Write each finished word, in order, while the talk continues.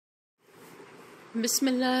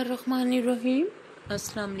बिस्मिल्लाहिर्रहमानिर्रहीम।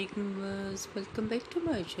 अस्सलाम वालेकुम viewers, welcome back to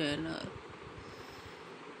my channel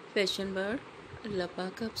fashion world. अल्लाह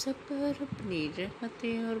पाक आप सब पर अपनी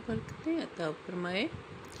रहमतें और बरकतें अता फरमाए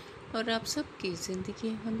और आप सब की ज़िंदगी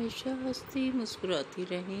हमेशा हंसती मुस्कुराती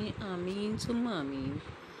रहें। आमीन सुम्मा आमीन।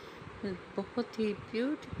 बहुत ही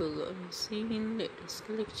ब्यूटीफुल और हसीन लेटेस्ट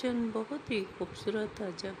कलेक्शन, बहुत ही खूबसूरत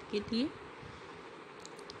आज आपके लिए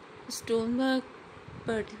stone work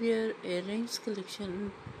partywear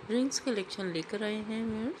rings collection लेकर आए हैं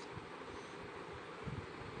व्यूअर्स।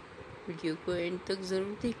 वीडियो को एंड तक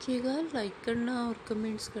ज़रूर देखिएगा, लाइक करना और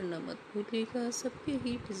कमेंट्स करना मत भूलिएगा। सबके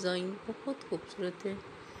ही डिज़ाइन बहुत खूबसूरत है,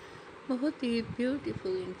 बहुत ही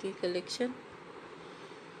ब्यूटीफुल इनके कलेक्शन।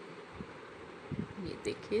 ये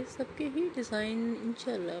देखिए, सबके ही डिज़ाइन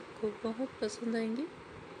इंशाल्लाह आपको बहुत पसंद आएंगे।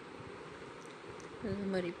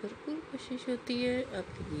 हमारी भरपूर कोशिश होती है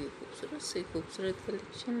आपके लिए खूबसूरत से खूबसूरत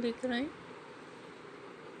कलेक्शन लेकर आए।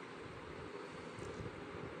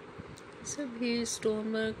 सभी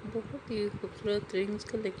स्टोन वर्क बहुत ही खूबसूरत रिंग्स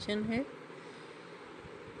कलेक्शन है।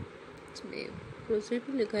 इसमें रोजे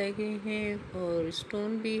भी लगाए गए हैं और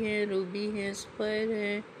स्टोन भी है, रूबी है, स्पायर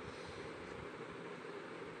है।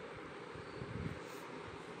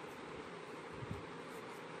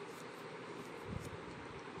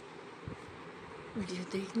 वीडियो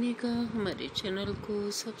देखने का, हमारे चैनल को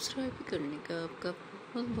सब्सक्राइब करने का आपका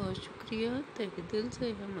बहुत बहुत शुक्रिया। तहे दिल से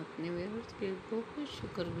हम अपने व्यूअर्स के बहुत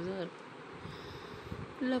शुक्रगुजार।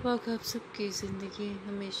 अल्लाह पाक आप सबकी ज़िंदगी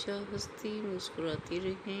हमेशा हंसती मुस्कुराती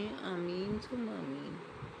रहें। आमीन सुम्मा आमीन।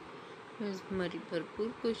 हमारी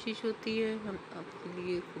भरपूर कोशिश होती है हम आपके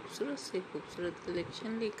लिए खूबसूरत से खूबसूरत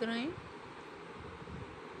कलेक्शन लेकर आएँ।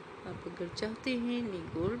 आप अगर चाहते हैं इन्हें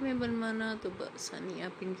गोल्ड में बनवाना तो बआसानी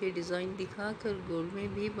आप इनके डिज़ाइन दिखाकर गोल्ड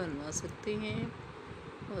में भी बनवा सकते हैं।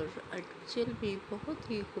 और आर्टिफिशियल भी बहुत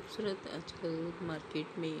ही खूबसूरत आजकल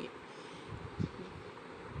मार्केट में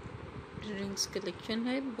रिंग्स कलेक्शन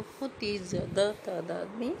है, बहुत ही ज़्यादा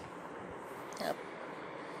तादाद में। आप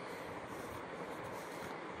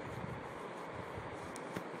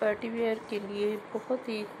पार्टी वेयर के लिए बहुत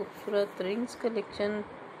ही खूबसूरत रिंग्स कलेक्शन।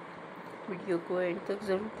 वीडियो को एंड तक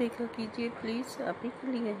ज़रूर देखा कीजिए प्लीज़। आप ही के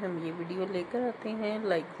लिए हम ये वीडियो लेकर आते हैं।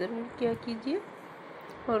 लाइक ज़रूर किया कीजिए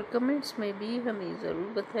और कमेंट्स में भी हमें ज़रूर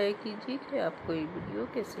बताया कीजिए कि आपको ये वीडियो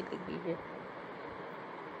कैसी लगी है।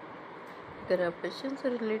 अगर आप फैशन से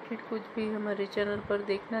रिलेटेड कुछ भी हमारे चैनल पर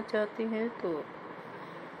देखना चाहते हैं तो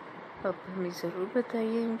आप हमें ज़रूर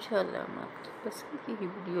बताइए। इंशाल्लाह हम आपकी पसंद की ही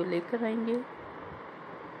वीडियो लेकर आएंगे।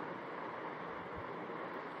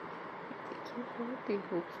 देखिए, बहुत ही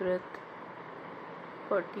खूबसूरत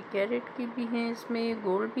 40 कैरेट की भी हैं, इसमें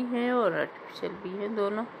गोल्ड भी है और आर्टिफिशियल भी है,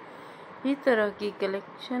 दोनों ही तरह की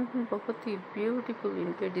कलेक्शन। बहुत ही ब्यूटीफुल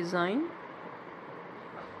इनके डिज़ाइन।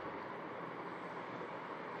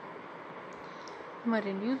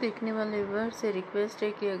 हमारे न्यू देखने वाले व्यूअर्स से रिक्वेस्ट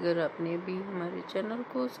है कि अगर आपने भी हमारे चैनल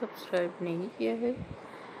को सब्सक्राइब नहीं किया है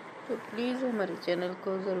तो प्लीज़ हमारे चैनल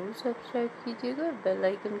को ज़रूर सब्सक्राइब कीजिएगा। बेल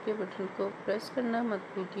आइकन के बटन को प्रेस करना मत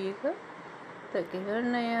भूलिएगा ताकि हर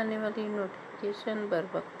नए आने वाली नोटिफिकेशन बर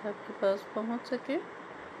वक्त आपके पास पहुंच सके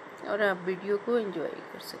और आप वीडियो को एंजॉय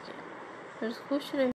कर सकें। फिर खुश रहें।